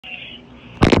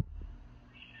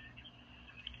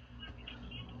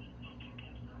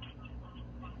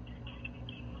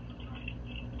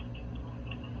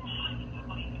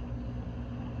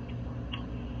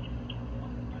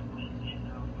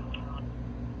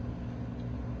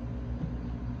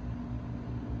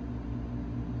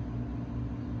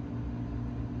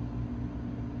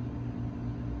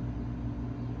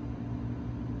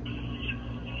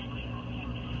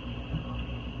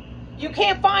you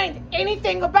can't find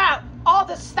anything about all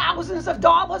the thousands of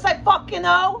dollars I fucking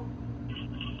owe?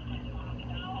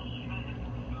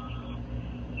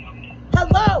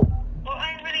 Hello? Well,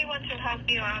 I really want to help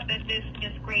you out in this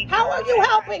great. How are you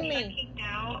helping me?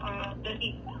 Now,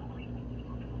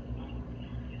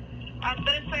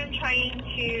 that's why I'm trying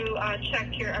to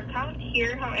check your account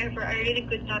here. However, I really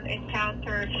could not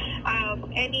encounter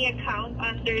any account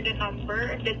under the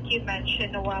number that you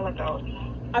mentioned a while ago.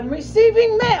 I'm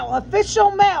receiving mail,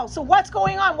 official mail. So what's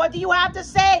going on? What do you have to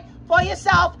say for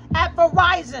yourself at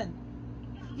Verizon?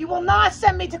 You will not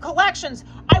send me to collections.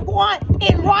 I want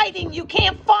in writing. You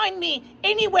can't find me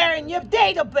anywhere in your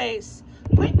database.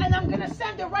 And I'm going to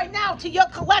send it right now to your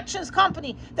collections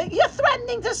company that you're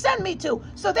threatening to send me to,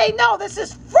 so they know this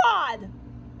is fraud.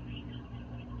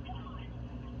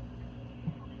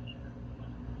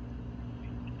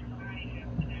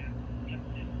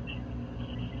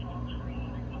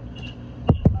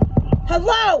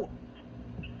 Hello?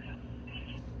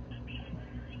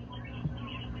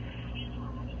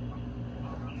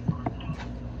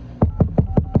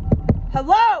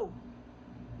 Hello?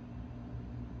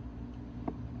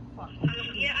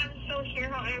 Yeah, I'm still here.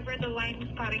 However, the line is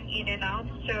cutting in and out,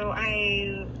 so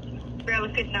I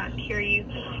really could not hear you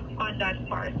on that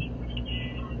part.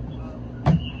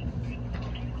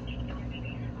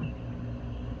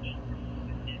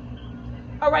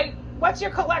 All right. What's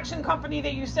your collection company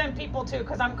that you send people to?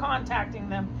 Because I'm contacting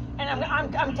them, and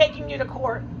I'm taking you to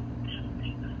court.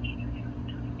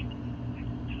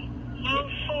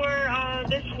 For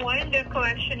this one, the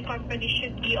collection company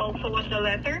should be also on the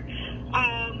letter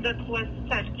that was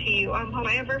sent to you.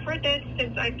 However, for this,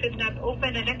 since I could not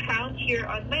open an account here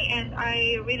on my end,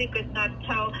 I really could not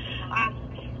tell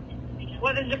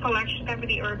what is the collection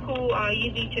company or who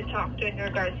you need to talk to in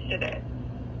regards to this.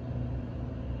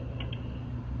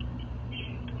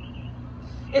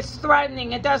 It's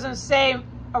threatening. It doesn't say,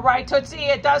 all right, Tootsie,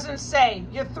 it doesn't say.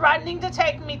 You're threatening to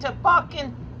take me to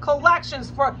fucking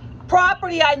collections for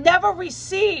property I never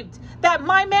received, that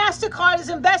my MasterCard is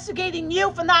investigating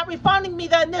you for not refunding me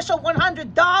the initial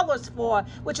 $100 for,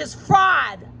 which is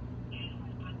fraud.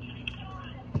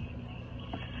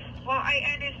 Well, I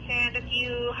understand that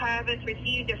you haven't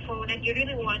received the phone and you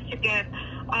really want to get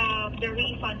the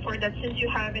refund for that since you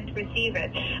haven't received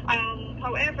it.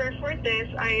 However, for this,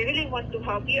 I really want to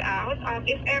help you out.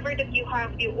 If ever that you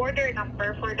have the order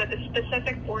number for the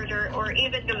specific order or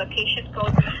even the location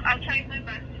code, I'll try my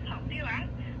best to help you out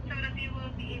so that you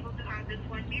will be able to have this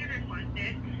one be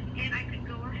refunded. And I could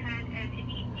go ahead and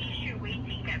issue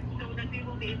waiting them so that we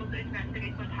will be able to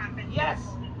investigate what happened. Yes.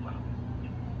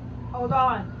 Hold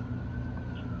on.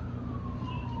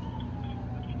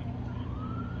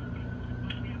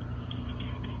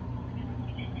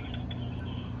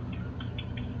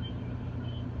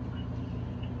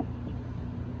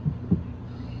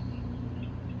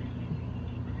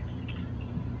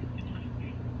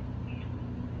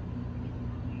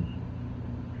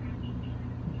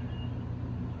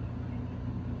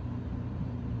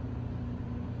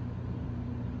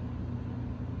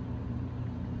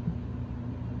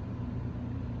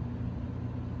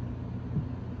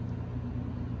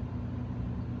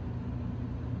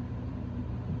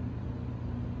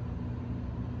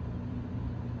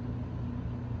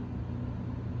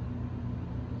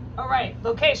 All right,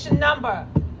 location number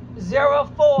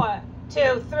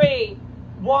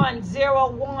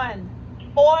 0423101.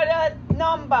 Order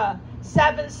number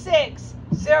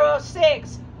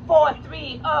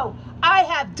 7606430. I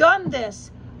have done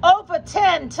this over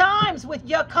 10 times with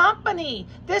your company.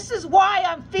 This is why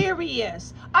I'm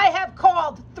furious. I have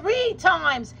called 3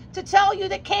 times to tell you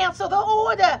to cancel the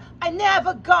order. I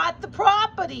never got the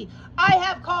property. I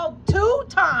have called 2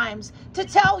 times to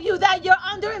tell you that you're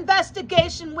under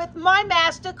investigation with my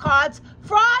MasterCard's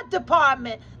fraud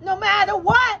department. No matter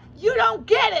what, you don't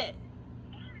get it.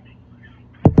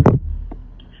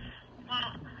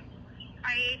 Well,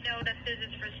 I know that this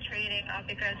is frustrating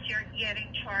because you're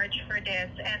getting charged for this,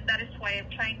 and that is why I'm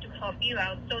trying to help you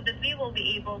out so that we will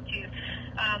be able to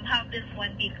have this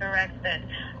one be corrected.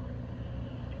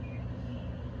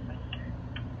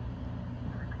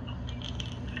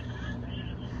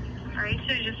 All right,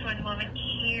 so just one moment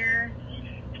here.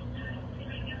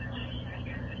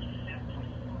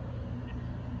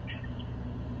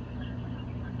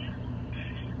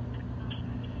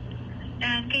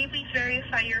 And can you please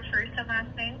verify your first and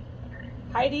last name?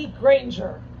 Heidi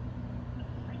Granger.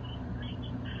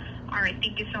 All right,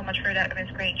 thank you so much for that, Ms.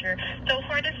 Granger. So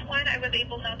for this one, I was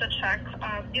able now to check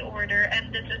the order,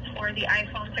 and this is for the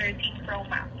iPhone 13 Pro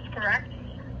Max, correct?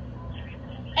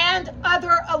 And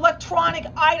other electronic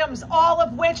items, all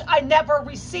of which I never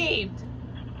received.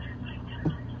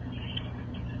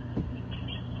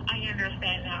 I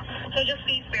understand now. So just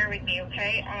please bear with me,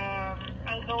 okay?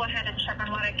 I'll go ahead and check on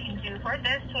what I can do for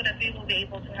this so that we will be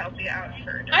able to help you out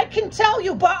further. I can tell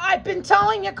you, but I've been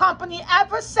telling your company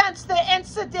ever since the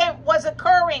incident was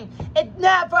occurring. It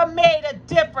never made a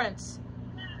difference.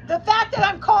 The fact that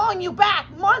I'm calling you back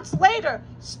months later,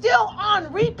 still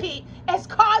on repeat, has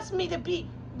caused me to be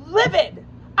livid.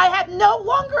 I have no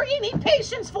longer any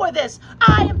patience for this.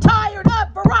 I am tired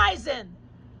of Verizon.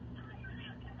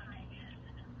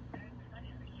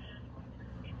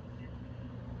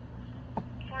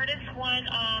 For this one,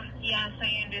 yes,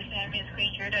 I understand, Ms.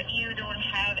 Granger, that you don't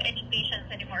have any patience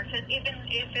anymore. So even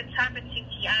if it's happened to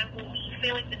me, I will be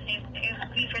feeling the same. I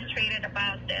will be frustrated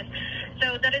about this.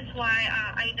 So that is why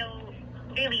I know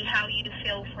really how you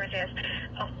feel for this.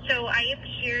 So I am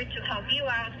here to help you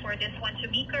out for this one to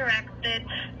be corrected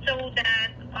so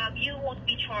that you won't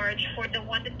be charged for the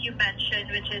one that you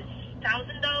mentioned, which is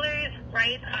 $1,000,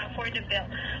 right, for the bill.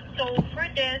 So for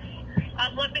this,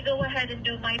 let me go ahead and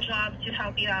do my job to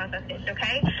help you out with this,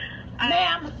 okay?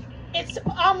 Ma'am, it's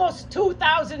almost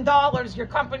 $2,000 your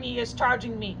company is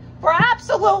charging me for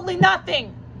absolutely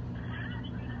nothing.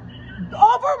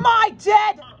 Over my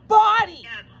dead body.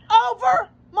 Yes. Over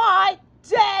my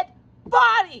dead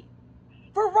body.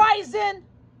 Verizon,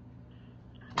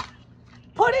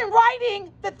 put in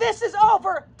writing that this is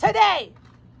over today.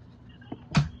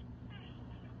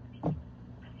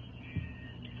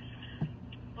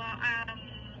 Well,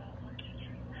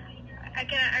 I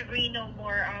cannot agree no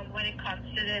more when it comes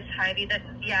to this, Heidi, that,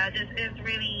 yeah, this is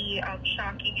really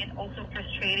shocking and also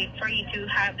frustrating for you to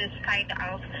have this kind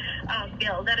of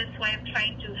bill. That is why I'm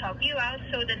trying to help you out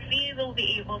so that we will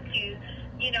be able to,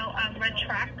 you know,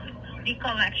 retract the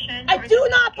collection. I do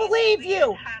not believe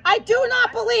you. I do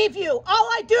not believe you. All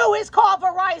I do is call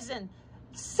Verizon.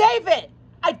 Save it.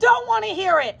 I don't want to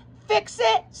hear it. Fix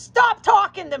it. Stop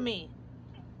talking to me.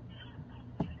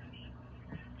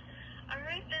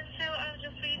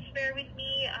 Bear with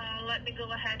me. Let me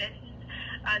go ahead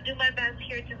and do my best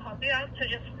here to help you out. So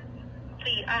just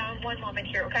please, one moment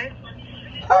here, okay?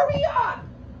 Hurry up!